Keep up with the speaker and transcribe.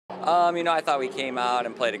I thought we came out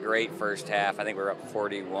and played a great first half. I think we were up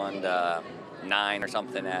 41-9 or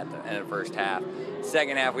something at the end of the first half.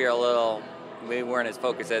 Second half, we weren't as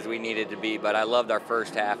focused as we needed to be, but I loved our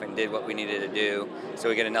first half and did what we needed to do. So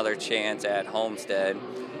we get another chance at Homestead,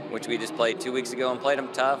 which we just played 2 weeks ago and played them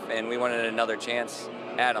tough, and we wanted another chance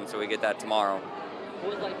at them, so we get that tomorrow.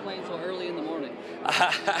 What was it like playing so early in the morning?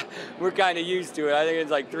 We're kind of used to it. I think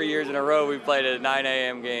it's like 3 years in a row we played at a 9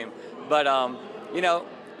 a.m. game. But,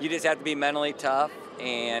 you just have to be mentally tough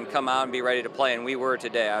and come out and be ready to play, and we were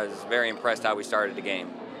today. I was very impressed how we started the game.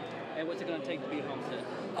 And what's it going to take to beat Homestead?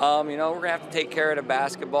 We're going to have to take care of the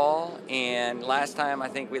basketball, and last time I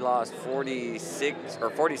think we lost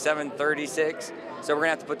 47-36, so we're going to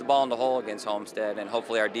have to put the ball in the hole against Homestead, and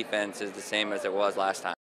hopefully our defense is the same as it was last time.